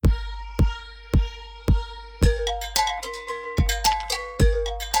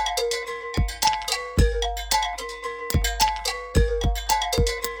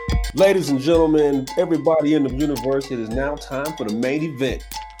Ladies and gentlemen, everybody in the universe, it is now time for the main event.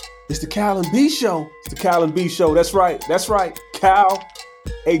 It's the Cal and B Show. It's the Cal and B Show. That's right. Cal,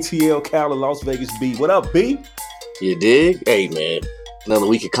 ATL, Cal in Las Vegas B. What up, B? You dig? Hey, man. Another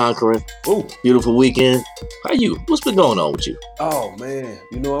week of conquering. Ooh. Beautiful weekend. How you? What's been going on with you? Oh, man.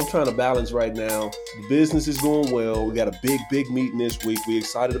 I'm trying to balance right now. The business is going well. We got a big meeting this week. We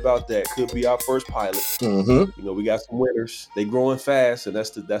excited about that. Could be our first pilot. Mm-hmm. We got some winners. They growing fast, and that's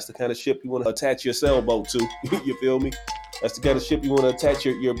the kind of ship you want to attach your sailboat to. You feel me? That's the kind of ship you want to attach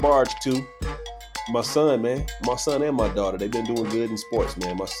your barge to. My son and my daughter, they've been doing good in sports,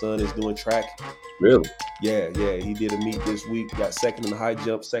 man. My son is doing track. Really? Yeah. He did a meet this week, got second in the high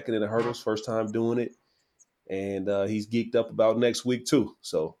jump, second in the hurdles, first time doing it. And he's geeked up about next week too.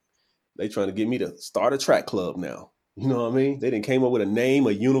 So they trying to get me to start a track club now. You know what I mean? They done came up with a name,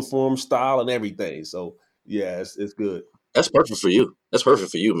 a uniform, style, and everything. So yeah, it's good. That's perfect for you.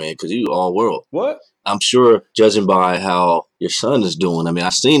 Man, because you all world. What? I'm sure, judging by how your son is doing. I mean, I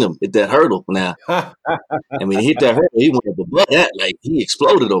seen him hit that hurdle now. He hit that hurdle. He went up above that. Like, he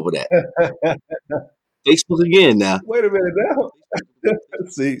exploded over that. Facebook again now. Wait a minute now.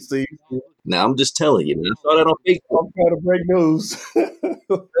 See. Now, I'm just telling you, man. I saw that on Facebook. I'm trying to break news.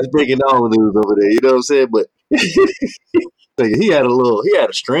 That's breaking all the news over there. You know what I'm saying? But he had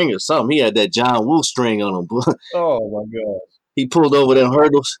a string or something. He had that John Woo string on him. Oh, my God. He pulled over them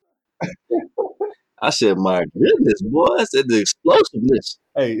hurdles. I said, my goodness, boy, I said the explosiveness.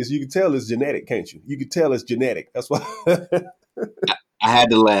 Hey, as you can tell, it's genetic, can't you? You can tell it's genetic. That's why. I had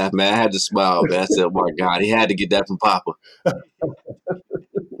to laugh, man. I had to smile, man. I said, oh, my God, he had to get that from Papa.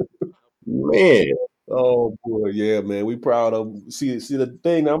 Man. Oh, boy, yeah, man. We proud of. See, the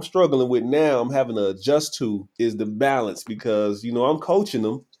thing I'm struggling with now, I'm having to adjust to, is the balance because, I'm coaching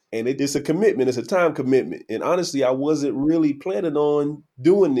them. And it's a commitment. It's a time commitment. And honestly, I wasn't really planning on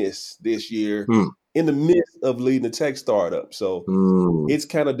doing this year in the midst of leading a tech startup. So it's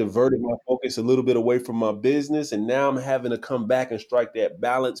kind of diverted my focus a little bit away from my business. And now I'm having to come back and strike that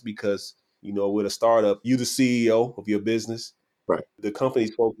balance because, with a startup, you're the CEO of your business. Right. The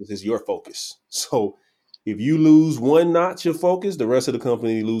company's focus is your focus. So if you lose one notch of focus, the rest of the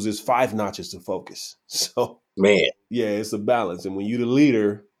company loses 5 notches of focus. So, man, yeah, it's a balance. And when you're the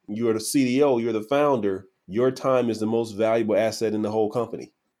leader, you're the CDO, you're the founder, your time is the most valuable asset in the whole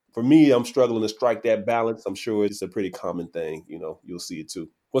company. For me, I'm struggling to strike that balance. I'm sure it's a pretty common thing. You'll see it too.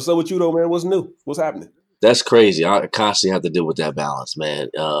 What's up with you though, man? What's new? What's happening? That's crazy. I constantly have to deal with that balance, man.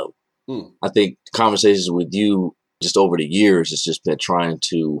 I think conversations with you just over the years, it's just been trying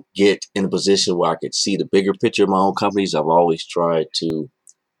to get in a position where I could see the bigger picture of my own companies. I've always tried to,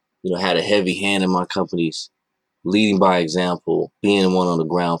 had a heavy hand in my companies, leading by example, being one on the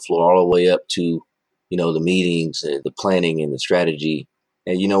ground floor, all the way up to, the meetings and the planning and the strategy.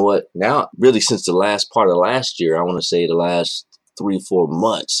 And you know what? Now, really, since the last part of last year, I want to say the last 3-4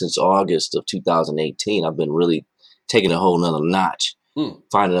 months, since August of 2018, I've been really taking a whole nother notch,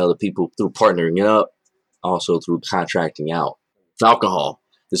 finding other people through partnering up, also through contracting out. Falcon Hall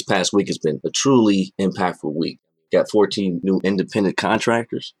this past week has been a truly impactful week. Got 14 new independent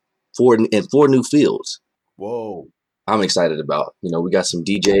contractors, 4 new fields. Whoa. I'm excited about. We got some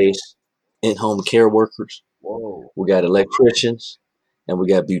DJs, in-home care workers. Whoa. We got electricians, and we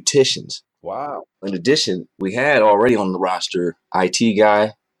got beauticians. Wow. In addition, we had already on the roster IT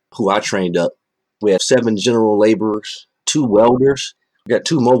guy who I trained up. We have 7 general laborers, 2 welders. We got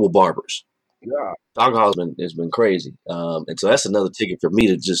 2 mobile barbers. Yeah. Alcohol has been crazy. And so that's another ticket for me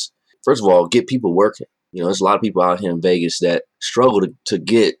to just, first of all, get people working. There's a lot of people out here in Vegas that struggle to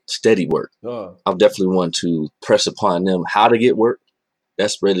get steady work. I'll definitely want to press upon them how to get work.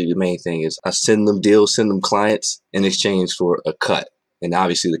 That's really the main thing is I send them deals, send them clients in exchange for a cut. And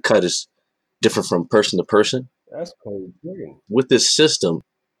obviously the cut is different from person to person. That's cool. With this system,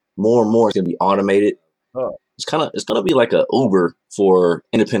 more and more is going to be automated. It's going to be like an Uber for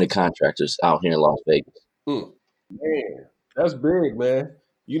independent contractors out here in Las Vegas. Man, that's big, man.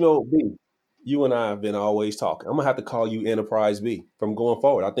 B, you and I have been always talking. I'm going to have to call you Enterprise B from going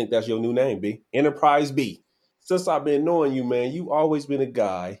forward. I think that's your new name, B. Enterprise B. Since I've been knowing you, man, you've always been a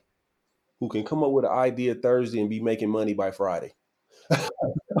guy who can come up with an idea Thursday and be making money by Friday.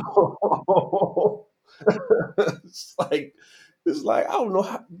 It's like, I don't know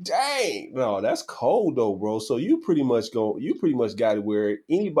how, dang. No, that's cold though, bro. So you pretty much got it where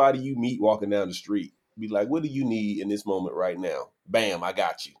anybody you meet walking down the street be like, what do you need in this moment right now? Bam, I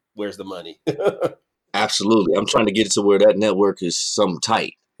got you. Where's the money? Absolutely. I'm trying to get it to where that network is some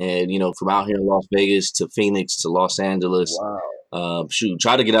tight. And, from out here in Las Vegas to Phoenix to Los Angeles, wow.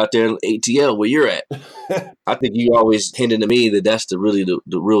 Try to get out there in ATL where you're at. I think you always hinted to me that that's the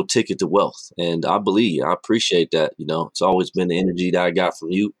real ticket to wealth. And I appreciate that. It's always been the energy that I got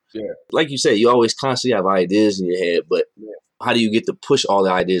from you. Yeah. Like you said, you always constantly have ideas in your head, but how do you get to push all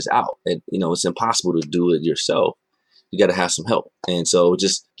the ideas out? And, it's impossible to do it yourself. You got to have some help. And so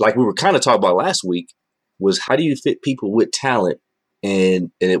just like we were kind of talking about last week was how do you fit people with talent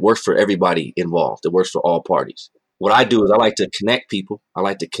and it works for everybody involved. It works for all parties. What I do is I like to connect people. I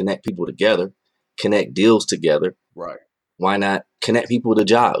like to connect people together, connect deals together. Right. Why not connect people to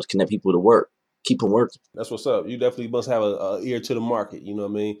jobs, connect people to work, keep them working? That's what's up. You definitely must have a ear to the market. You know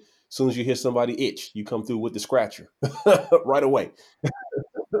what I mean? As soon as you hear somebody itch, you come through with the scratcher right away.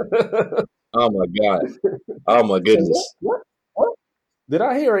 Oh my God. Oh my goodness. What? Did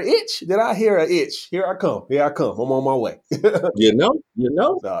I hear an itch? Did I hear an itch? Here I come. I'm on my way.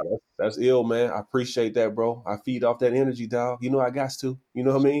 Nah, that's ill, man. I appreciate that, bro. I feed off that energy, dog. I got to. You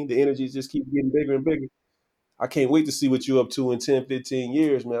know what I mean? The energy just keeps getting bigger and bigger. I can't wait to see what you're up to in 10, 15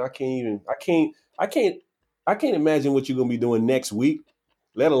 years, man. I can't imagine what you're going to be doing next week,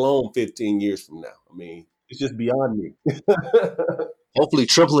 let alone 15 years from now. I mean, it's just beyond me. Hopefully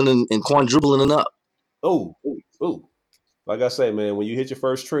tripling and quadrupling and up. Oh. Like I say, man, when you hit your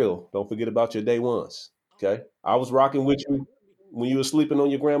first trill, don't forget about your day ones. Okay. I was rocking with you when you were sleeping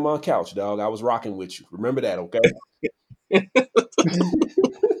on your grandma's couch, dog. I was rocking with you. Remember that, okay?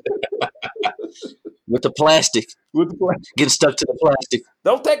 With the plastic. Getting stuck to the plastic.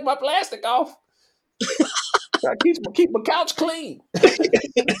 Don't take my plastic off. I keep my couch clean.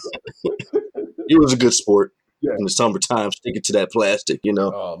 You was a good sport. Yeah. In the summertime, sticking to that plastic,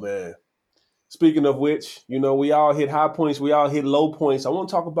 Oh, man. Speaking of which, we all hit high points. We all hit low points. I want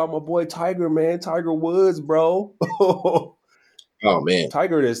to talk about my boy Tiger, man. Tiger Woods, bro. Oh, man.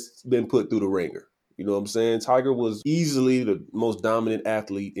 Tiger has been put through the ringer. You know what I'm saying? Tiger was easily the most dominant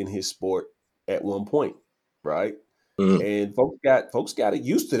athlete in his sport at one point, right? Mm-hmm. And folks got it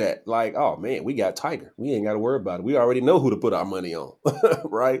used to that. Like, oh, man, we got Tiger. We ain't got to worry about it. We already know who to put our money on,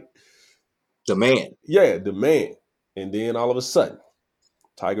 right? The man. Yeah, the man. And then all of a sudden,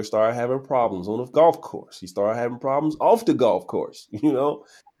 Tiger started having problems on the golf course. He started having problems off the golf course. We ain't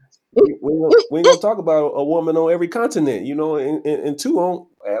gonna talk about a woman on every continent, and two on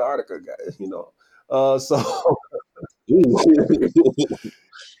Antarctica, guys, so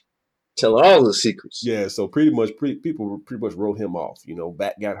tell all the secrets. Yeah, so people pretty much wrote him off.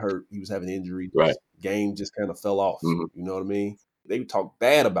 Back got hurt. He was having injury. Right. Game just kind of fell off. Mm-hmm. You know what I mean? They talk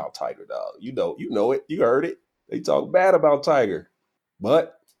bad about Tiger, dog. You know it. You heard it. They talk bad about Tiger.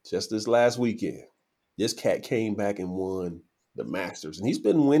 But just this last weekend, this cat came back and won the Masters. And he's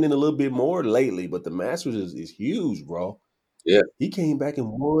been winning a little bit more lately, but the Masters is huge, bro. Yeah. He came back and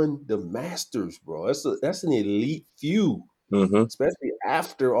won the Masters, bro. That's an elite few, mm-hmm. especially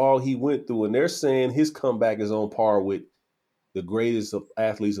after all he went through. And they're saying his comeback is on par with the greatest of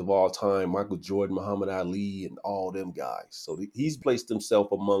athletes of all time, Michael Jordan, Muhammad Ali, and all them guys. So he's placed himself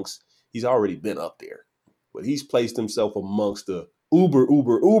he's already been up there, but he's placed himself amongst the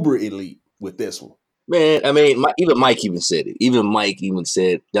uber elite with this one. Man, I mean, even Mike even said it. Even Mike even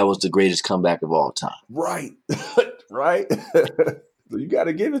said that was the greatest comeback of all time. Right. Right. So you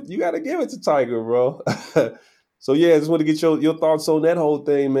gotta give it to Tiger, bro. So yeah, I just want to get your thoughts on that whole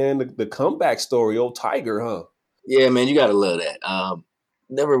thing, man. The comeback story, old Tiger, huh? Yeah, man, you gotta love that.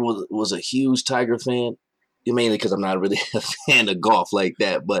 Never was a huge Tiger fan, mainly because I'm not really a fan of golf like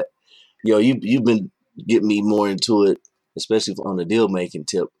that. But you've been getting me more into it, especially on the deal making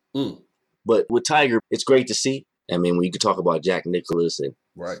tip. But with Tiger, it's great to see. I mean, when you could talk about Jack Nicklaus and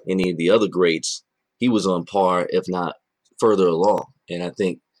any of the other greats, he was on par, if not further along. And I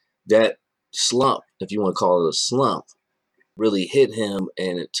think that slump, if you want to call it a slump, really hit him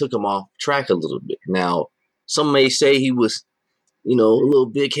and it took him off track a little bit. Now, some may say he was, a little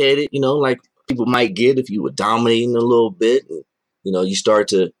big-headed, like people might get if you were dominating a little bit. And, you start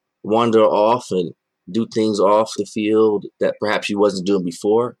to wander off and do things off the field that perhaps you wasn't doing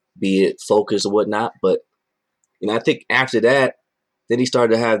before, be it focus or whatnot. But, I think after that, then he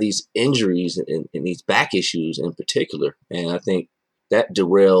started to have these injuries and these back issues in particular. And I think that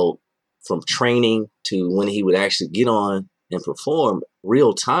derailed from training to when he would actually get on and perform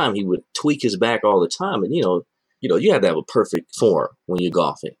real time. He would tweak his back all the time. And, you have to have a perfect form when you're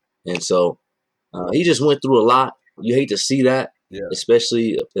golfing. And so he just went through a lot. You hate to see that,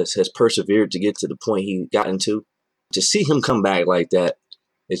 especially has persevered to get to the point he got into. To see him come back like that,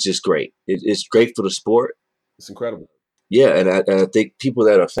 it's just great. It's great for the sport. It's incredible. Yeah, and I think people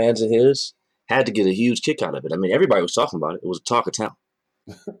that are fans of his had to get a huge kick out of it. I mean, everybody was talking about it. It was a talk of town.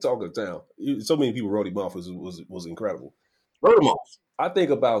 Talk of town. So many people wrote him off. Was incredible. Wrote them off. I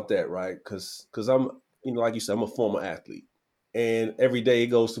think about that, right? Because I'm, like you said, I'm a former athlete. And every day it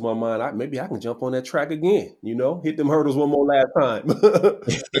goes through my mind, maybe I can jump on that track again, hit them hurdles one more last time.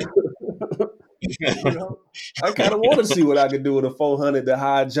 I kind of want to see what I can do with a 400, the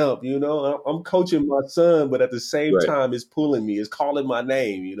high jump. I'm coaching my son, but at the same time, it's pulling me, it's calling my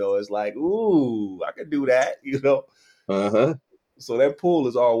name. It's like, ooh, I can do that. So that pull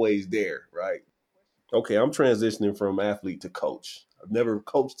is always there, right? Okay, I'm transitioning from athlete to coach. I've never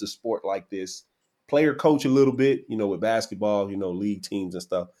coached a sport like this. Player coach a little bit, with basketball, league teams and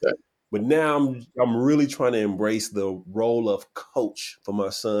stuff. Yeah. But now I'm really trying to embrace the role of coach for my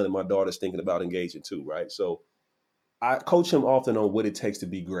son, and my daughter's thinking about engaging too, right? So I coach him often on what it takes to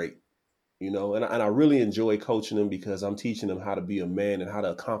be great, and I really enjoy coaching him because I'm teaching him how to be a man and how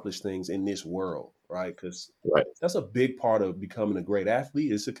to accomplish things in this world, right? Because that's a big part of becoming a great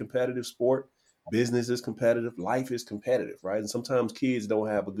athlete. It's a competitive sport. Business is competitive. Life is competitive, right? And sometimes kids don't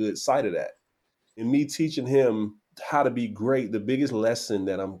have a good sight of that. And me teaching him how to be great, the biggest lesson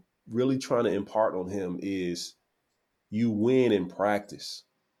that I'm really trying to impart on him is you win in practice.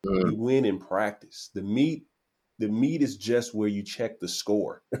 You win in practice. The meat is just where you check the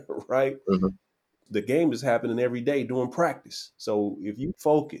score, right? The game is happening every day during practice. So if you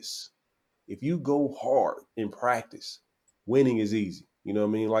focus, if you go hard in practice, winning is easy. You know what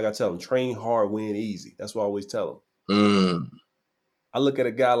I mean? Like I tell them, train hard, win easy. That's what I always tell them. I look at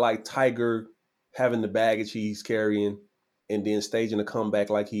a guy like Tiger having the baggage he's carrying and then staging a comeback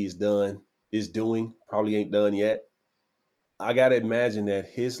like he's done, probably ain't done yet. I got to imagine that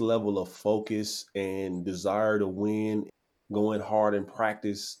his level of focus and desire to win, going hard in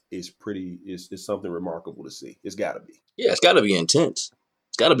practice is something remarkable to see. It's got to be. Yeah, it's got to be intense.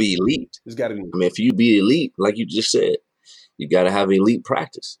 It's got to be elite. It's got to be. I mean, if you be elite, like you just said, you got to have elite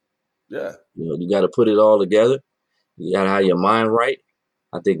practice. Yeah. You got to put it all together. You got to have your mind right.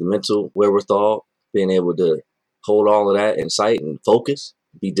 I think the mental wherewithal, being able to hold all of that in sight and focus,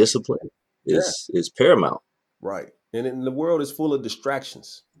 be disciplined is paramount. Right. And the world is full of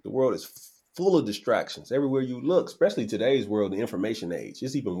distractions. The world is full of distractions. Everywhere you look, especially today's world, the information age,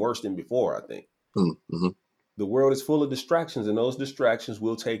 it's even worse than before, I think. Mm-hmm. The world is full of distractions, and those distractions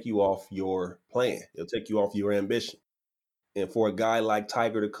will take you off your plan. They'll take you off your ambition. And for a guy like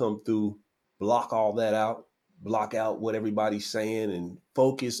Tiger to come through, block all that out, block out what everybody's saying and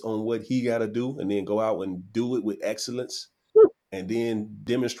focus on what he got to do, and then go out and do it with excellence and then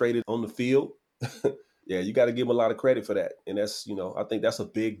demonstrate it on the field. Yeah, you got to give him a lot of credit for that. And that's, I think that's a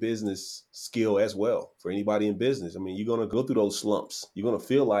big business skill as well for anybody in business. I mean, you're going to go through those slumps. You're going to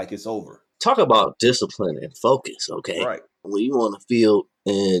feel like it's over. Talk about discipline and focus, okay? Right. When you're on the field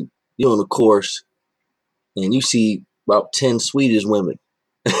and you're on the course and you see about 10 Swedish women,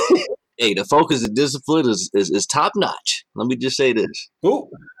 hey, the focus and discipline is top notch. Let me just say this. Ooh,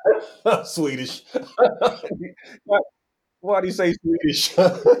 Swedish. Why do you say Swedish?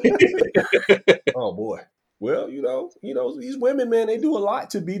 Oh boy. Well, these women, man, they do a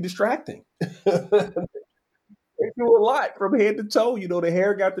lot to be distracting. They do a lot from head to toe. The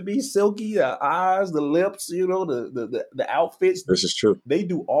hair got to be silky, the eyes, the lips, the outfits. This is true. They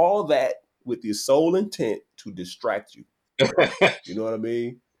do all that with the sole intent to distract you. You know what I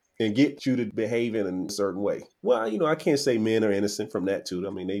mean? And get you to behave in a certain way. Well, I can't say men are innocent from that too.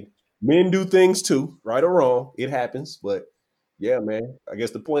 I mean, men do things too, right or wrong. It happens. But yeah, man, I guess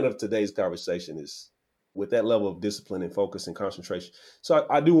the point of today's conversation is with that level of discipline and focus and concentration. So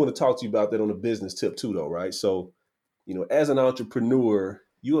I do want to talk to you about that on a business tip too, though, right? So, as an entrepreneur,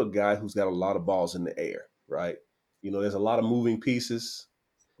 you're a guy who's got a lot of balls in the air, right? There's a lot of moving pieces.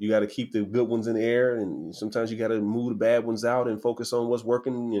 You got to keep the good ones in the air, and sometimes you got to move the bad ones out and focus on what's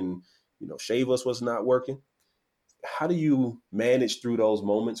working and, shave us what's not working. How do you manage through those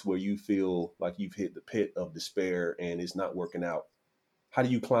moments where you feel like you've hit the pit of despair and it's not working out? How do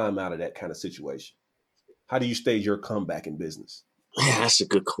you climb out of that kind of situation? How do you stage your comeback in business? Yeah, that's a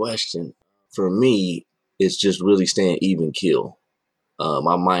good question. For me, it's just really staying even keel.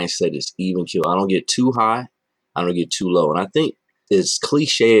 My mindset is even keel. I don't get too high. I don't get too low. And I think as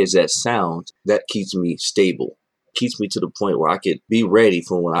cliche as that sounds, that keeps me stable. Keeps me to the point where I could be ready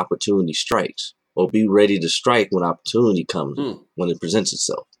for when opportunity strikes, or be ready to strike when opportunity comes, when it presents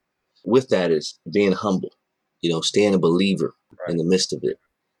itself. With that is being humble, staying a believer in the midst of it.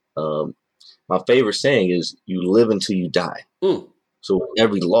 My favorite saying is, you live until you die. So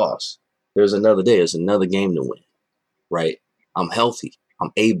every loss, there's another day, there's another game to win, right? I'm healthy.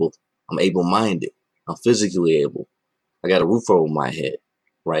 I'm able-minded. I'm physically able. I got a roof over my head,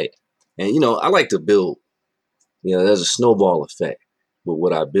 right? And, I like to build. There's a snowball effect with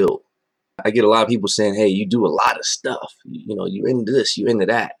what I build. I get a lot of people saying, hey, you do a lot of stuff. You know, you're into this, you're into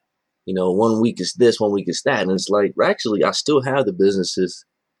that. You know, 1 week is this, 1 week is that. And it's like, actually, I still have the businesses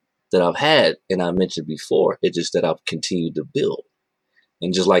that I've had and I mentioned before. It's just that I've continued to build.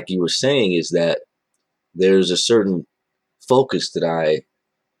 And just like you were saying, is that there's a certain focus that I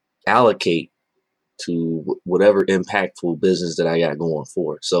allocate to whatever impactful business that I got going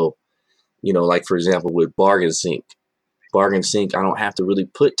forward. So, you know, like for example, with Bargain Sync, I don't have to really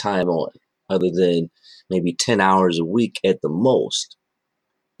put time on other than maybe 10 hours a week at the most.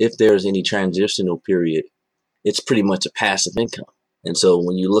 If there's any transitional period, it's pretty much a passive income. And so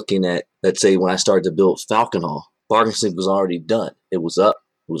when you're looking at, let's say when I started to build Falcon Hall, Bargain Sync was already done. It was up,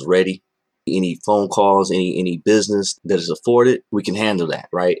 it was ready. Any phone calls, any business that is afforded, we can handle that,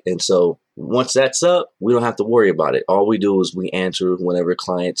 right? And so once that's up, we don't have to worry about it. All we do is we answer whenever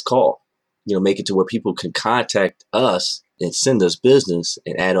clients call. You know, make it to where people can contact us and send us business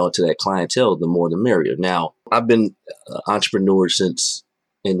and add on to that clientele, the more the merrier. Now, I've been an entrepreneur since,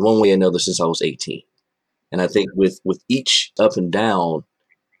 in one way or another, since I was 18. And I think with each up and down,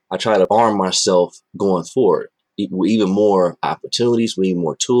 I try to arm myself going forward with even more opportunities, with even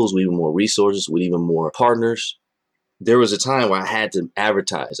more tools, with even more resources, with even more partners. There was a time where I had to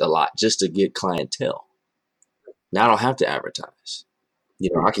advertise a lot just to get clientele. Now I don't have to advertise. You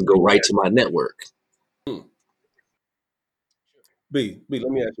know, I can go right to my network. B,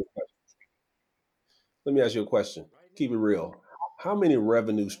 let me ask you a question. Let me ask you a question. Keep it real. How many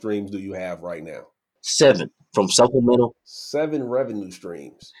revenue streams do you have right now? 7 from supplemental. 7 revenue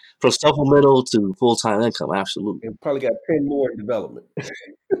streams. From supplemental to full-time income, absolutely. And probably got 10 more in development.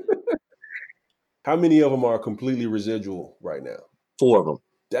 How many of them are completely residual right now? 4 of them.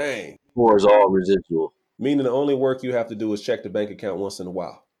 Dang. 4 is all residual. Meaning the only work you have to do is check the bank account once in a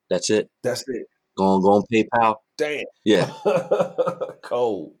while. That's it. That's it. Go on PayPal. Damn. Yeah.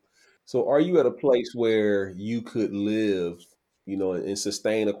 Cold. So are you at a place where you could live, you know, and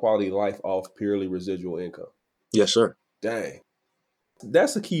sustain a quality of life off purely residual income? Yes, sir. Dang.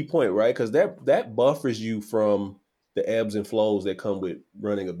 That's a key point, right? Because that buffers you from the ebbs and flows that come with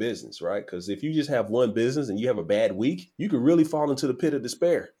running a business, right? Because if you just have one business and you have a bad week, you could really fall into the pit of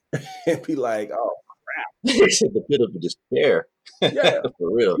despair and be like, oh, crap. The pit of despair. Yeah,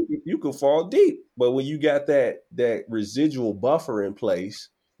 for real. You can fall deep. But when you got that residual buffer in place,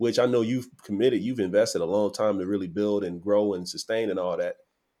 which I know you've invested a long time to really build and grow and sustain and all that.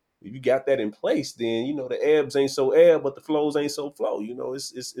 If you got that in place, then, you know, the ebbs ain't so ebb, but the flows ain't so flow. You know,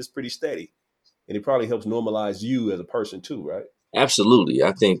 it's pretty steady. And it probably helps normalize you as a person too, right? Absolutely.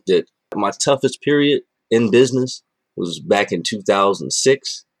 I think that my toughest period in business was back in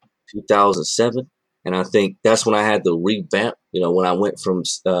 2006, 2007. And I think that's when I had to revamp, you know, when I went from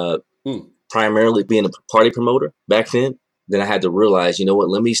primarily being a party promoter back then I had to realize, you know what,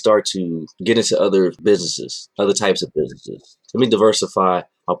 let me start to get into other businesses, other types of businesses. Let me diversify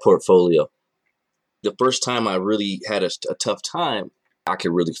our portfolio. The first time I really had a tough time, I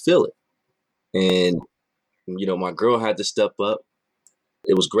could really feel it. And, you know, my girl had to step up.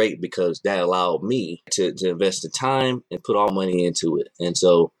 It was great because that allowed me to invest the time and put all money into it. And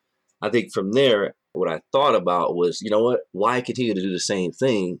so I think from there, what I thought about was, you know what, why continue to do the same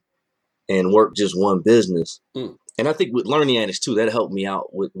thing and work just one business? And I think with Learning Addicts too, that helped me out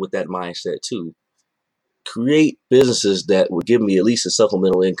with that mindset too. Create businesses that would give me at least a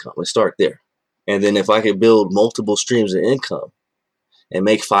supplemental income and start there. And then if I could build multiple streams of income and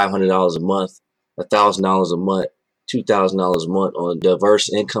make $500 a month, $1,000 a month, $2,000 a month on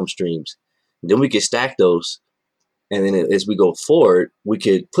diverse income streams, then we could stack those. And then as we go forward, we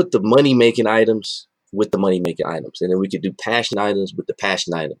could put the money-making items with the money-making items. And then we could do passion items with the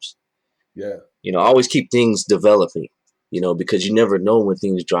passion items. Yeah. You know, always keep things developing, you know, because you never know when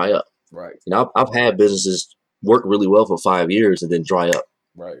things dry up. Right. You know, I've had businesses work really well for 5 years and then dry up.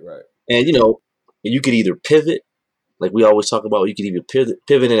 Right. And, you know, you could either pivot, like we always talk about, you could either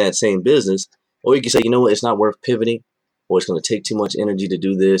pivot in that same business, or you could say, you know what, it's not worth pivoting, or it's going to take too much energy to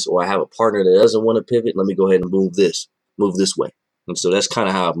do this, or I have a partner that doesn't want to pivot. Let me go ahead and move this way. And so that's kind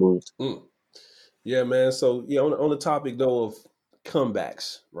of how I've moved. Yeah, man. So, yeah, on the topic, though, of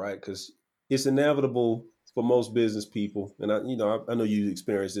comebacks, right? Because it's inevitable for most business people. And, I know you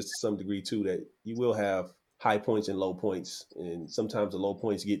experienced this to some degree, too, that you will have high points and low points. And sometimes the low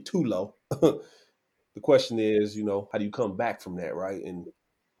points get too low. The question is, you know, how do you come back from that, right? And,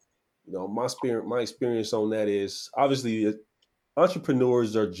 you know, my experience on that is, obviously,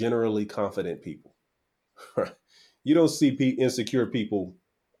 entrepreneurs are generally confident people. You don't see insecure people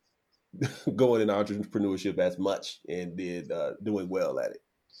going in entrepreneurship as much and doing well at it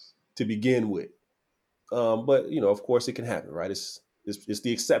to begin with. But, you know, of course it can happen, right? It's It's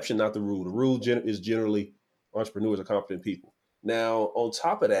the exception, not the rule. The rule is generally entrepreneurs are competent people. Now, on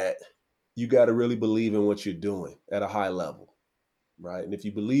top of that, you got to really believe in what you're doing at a high level, right? And if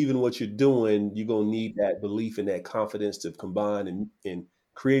you believe in what you're doing, you're going to need that belief and that confidence to combine and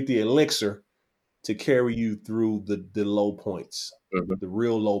create the elixir to carry you through the low points, the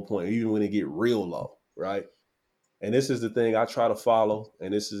real low point, even when it get real low, right? And this is the thing I try to follow,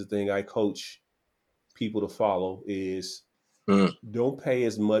 and this is the thing I coach people to follow is don't pay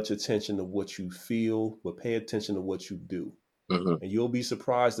as much attention to what you feel, but pay attention to what you do. And you'll be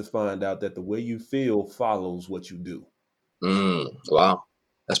surprised to find out that the way you feel follows what you do. Wow.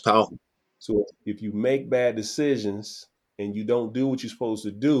 That's powerful. So if you make bad decisions and you don't do what you're supposed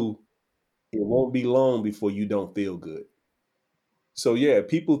to do, it won't be long before you don't feel good. So yeah,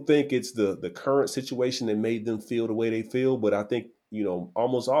 people think it's the current situation that made them feel the way they feel. But I think,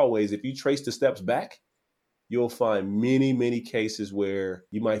 almost always, if you trace the steps back, you'll find many, many cases where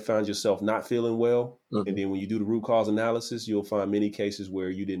you might find yourself not feeling well. And then when you do the root cause analysis, you'll find many cases where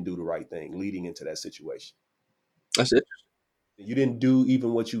you didn't do the right thing leading into that situation. That's it. You didn't do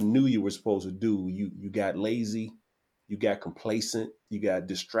even what you knew you were supposed to do. You got lazy, you got complacent, you got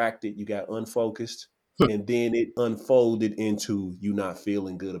distracted, you got unfocused. And then it unfolded into you not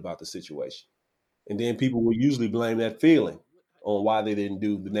feeling good about the situation. And then people will usually blame that feeling on why they didn't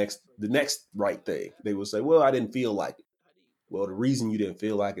do the next right thing. They will say, well, I didn't feel like it. Well, the reason you didn't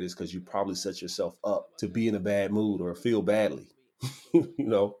feel like it is because you probably set yourself up to be in a bad mood or feel badly, in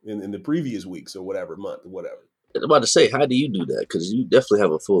the previous weeks or whatever month or whatever. I'm about to say, how do you do that? Because you definitely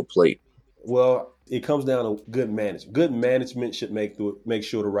have a full plate. Well, it comes down to good management. Good management should make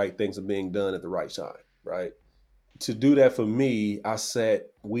sure the right things are being done at the right time, right? To do that for me, I set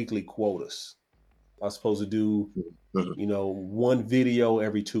weekly quotas. I was supposed to do, one video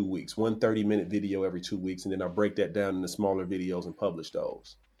every 2 weeks, 1 30-minute video every 2 weeks. And then I break that down into smaller videos and publish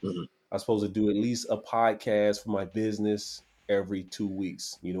those. I was supposed to do at least a podcast for my business every 2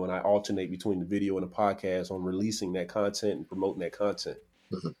 weeks, and I alternate between the video and the podcast on releasing that content and promoting that content.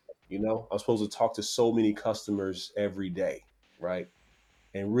 I'm supposed to talk to so many customers every day, right?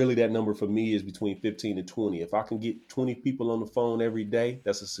 And really that number for me is between 15 and 20. If I can get 20 people on the phone every day,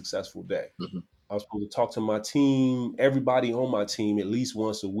 that's a successful day. I was supposed to talk to my team, everybody on my team, at least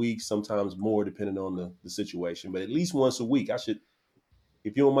once a week, sometimes more depending on the situation, but at least once a week.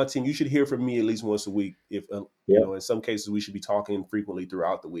 If you're on my team, you should hear from me at least once a week. If, in some cases, we should be talking frequently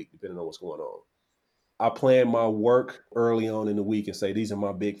throughout the week, depending on what's going on. I plan my work early on in the week and say, these are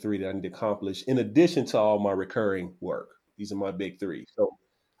my big 3 that I need to accomplish in addition to all my recurring work. These are my big 3. So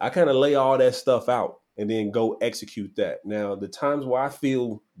I kind of lay all that stuff out and then go execute that. Now, the times where I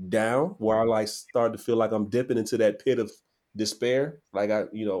feel down, where I start to feel like I'm dipping into that pit of despair,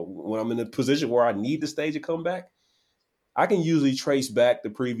 when I'm in a position where I need the stage to come back, I can usually trace back the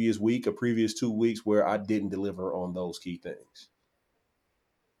previous week or previous 2 weeks where I didn't deliver on those key things.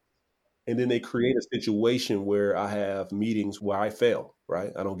 And then they create a situation where I have meetings where I fail,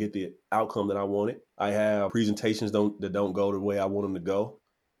 right? I don't get the outcome that I wanted. I have presentations that don't go the way I want them to go.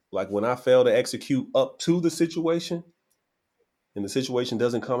 Like when I fail to execute up to the situation and the situation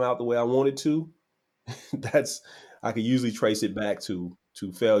doesn't come out the way I want it to, I can usually trace it back to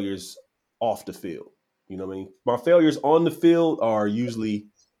failures off the field. You know what I mean? My failures on the field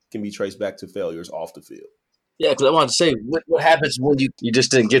can be traced back to failures off the field. Yeah, because I wanted to say, what happens when you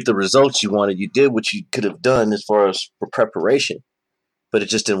just didn't get the results you wanted? You did what you could have done as far as for preparation, but it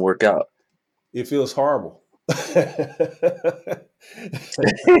just didn't work out. It feels horrible. I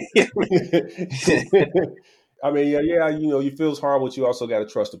mean, yeah, it feels horrible, but you also got to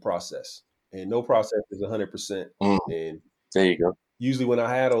trust the process. And no process is 100%. And there you go. Usually when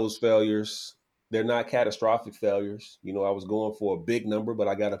I had those failures, they're not catastrophic failures. I was going for a big number, but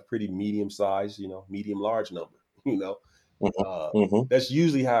I got a pretty medium size, medium large number, That's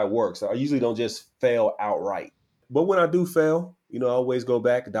usually how it works. I usually don't just fail outright. But when I do fail, I always go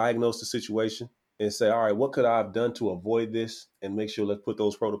back, diagnose the situation and say, all right, what could I have done to avoid this? And make sure let's put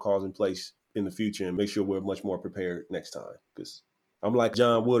those protocols in place in the future and make sure we're much more prepared next time. Because I'm like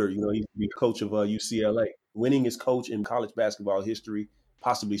John Woodard, he used to be coach of UCLA, winningest coach in college basketball history,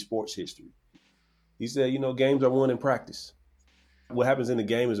 possibly sports history. He said, games are won in practice. What happens in the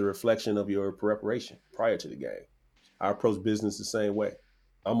game is a reflection of your preparation prior to the game. I approach business the same way.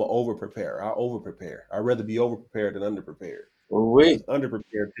 I'm an over-preparer. I over-prepare. I'd rather be over-prepared than under-prepared.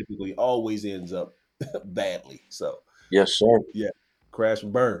 Under-prepared typically always ends up badly. So yes, sir. Yeah, crash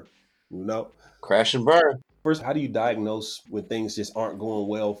and burn. Crash and burn. First, how do you diagnose when things just aren't going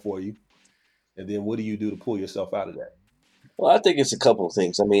well for you? And then what do you do to pull yourself out of that? Well, I think it's a couple of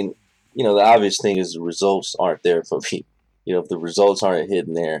things. I mean, the obvious thing is the results aren't there for me. If the results aren't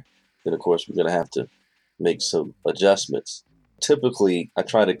hitting there, then of course we're going to have to make some adjustments. Typically, I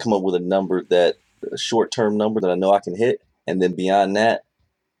try to come up with a short-term number that I know I can hit. And then beyond that,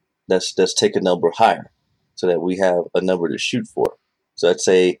 let's take a number higher so that we have a number to shoot for. So I'd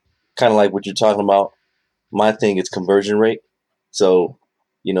say kind of like what you're talking about. My thing is conversion rate. So,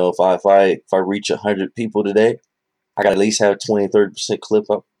 if I reach 100 people today, I got to at least have 20-30% clip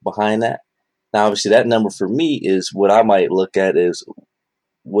up behind that. Now, obviously, that number for me is what I might look at is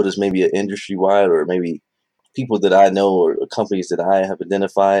what is maybe an industry-wide or maybe people that I know or companies that I have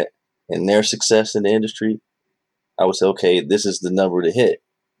identified and their success in the industry. I would say, okay, this is the number to hit.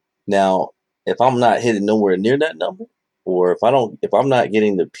 Now, if I'm not hitting nowhere near that number, or if I'm not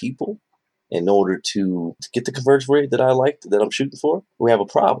getting the people in order to get the conversion rate that I like, that I'm shooting for, we have a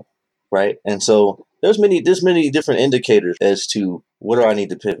problem, right? And so there's many different indicators as to what do I need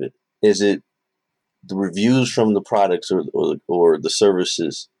to pivot. Is it the reviews from the products or the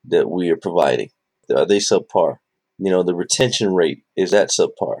services that we are providing? Are they subpar? The retention rate, is that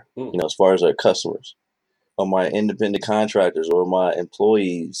subpar? As far as our customers. Or my independent contractors or my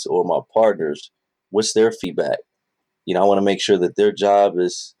employees or my partners, what's their feedback? I want to make sure that their job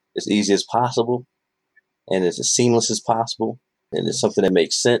is as easy as possible and as seamless as possible, and it's something that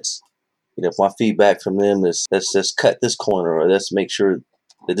makes sense. If my feedback from them is let's just cut this corner or let's make sure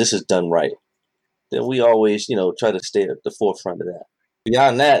that this is done right, then we always try to stay at the forefront of that.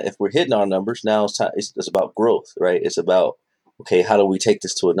 Beyond that, if we're hitting our numbers, now it's about growth, right? It's about, okay, how do we take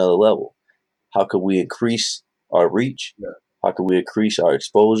this to another level? How can we increase our reach? Yeah. How can we increase our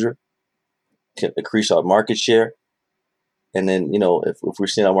exposure? Can increase our market share? And then, if we're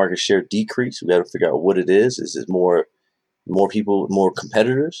seeing our market share decrease, we got to figure out what it is. Is it more people, more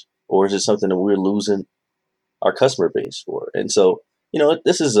competitors, or is it something that we're losing our customer base for? And so,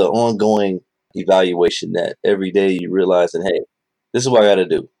 this is an ongoing evaluation that every day you realize that, hey, this is what I got to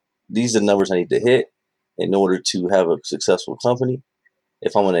do. These are the numbers I need to hit in order to have a successful company.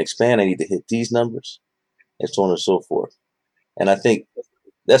 If I'm going to expand, I need to hit these numbers, and so on and so forth. And I think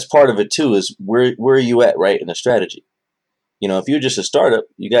that's part of it too, is where are you at, right, in a strategy? If you're just a startup,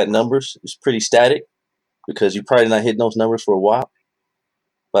 you got numbers, it's pretty static because you're probably not hitting those numbers for a while.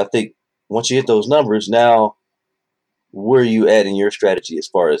 But I think once you hit those numbers, now where are you at in your strategy as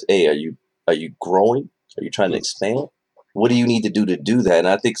far as, are you growing? Are you trying to expand? What do you need to do that? And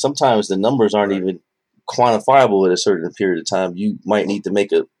I think sometimes the numbers aren't even quantifiable at a certain period of time. You might need to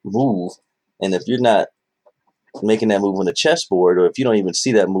make a move, and if you're not making that move on the chessboard, or if you don't even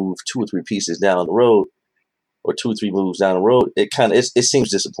see that move 2 or 3 pieces down the road, or 2 or 3 moves down the road, it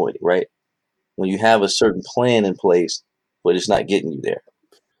seems disappointing, right? When you have a certain plan in place, but it's not getting you there.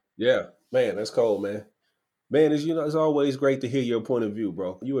 Yeah, man, that's cold, man. Man, it's always great to hear your point of view,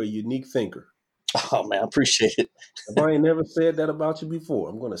 bro. You're a unique thinker. Oh man, I appreciate it. If I ain't never said that about you before,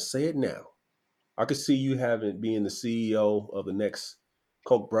 I'm gonna say it now. I could see you being the CEO of the next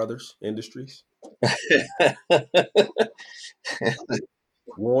Koch brothers Industries.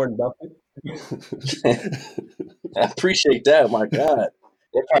 Warren Buffett. I appreciate that. My God,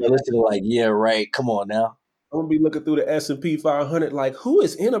 they're probably listening like, yeah, right. Come on now. I'm gonna be looking through the S&P 500 like, who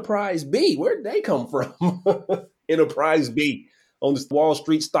is Enterprise B? Where'd they come from? Enterprise B on the Wall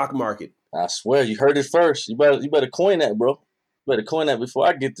Street stock market. I swear, you heard it first. You better coin that, bro. You better coin that before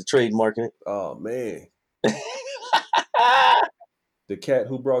I get to trademarking it. Oh man. The cat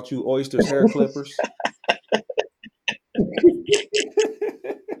who brought you Oyster's hair clippers.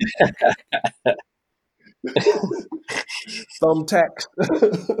 Thumbtacks.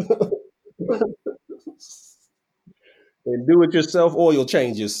 And do-it-yourself oil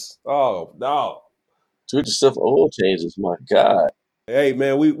changes. Oh, no. Do-it-yourself oil changes, my God. Hey,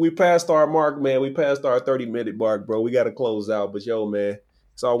 man, we passed our mark, man. We passed our 30-minute mark, bro. We got to close out. But, yo, man,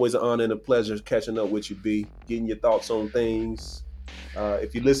 it's always an honor and a pleasure catching up with you, B, getting your thoughts on things.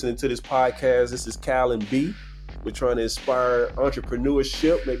 If you're listening to this podcast, this is Cal and B. We're trying to inspire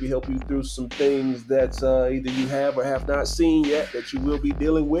entrepreneurship, maybe help you through some things that either you have or have not seen yet that you will be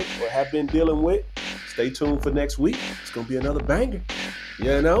dealing with or have been dealing with. Stay tuned for next week. It's going to be another banger.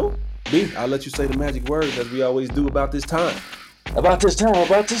 You know? B, I'll let you say the magic words as we always do about this time. About this time.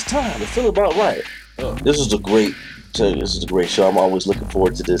 It feel about right. This is a great show. I'm always looking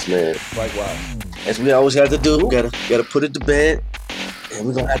forward to this, man. Likewise. As we always have to do, gotta put it to bed. And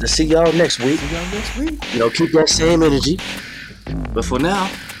we're going to have to see y'all next week. Keep that same energy. But for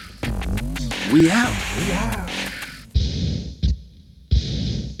now, we out.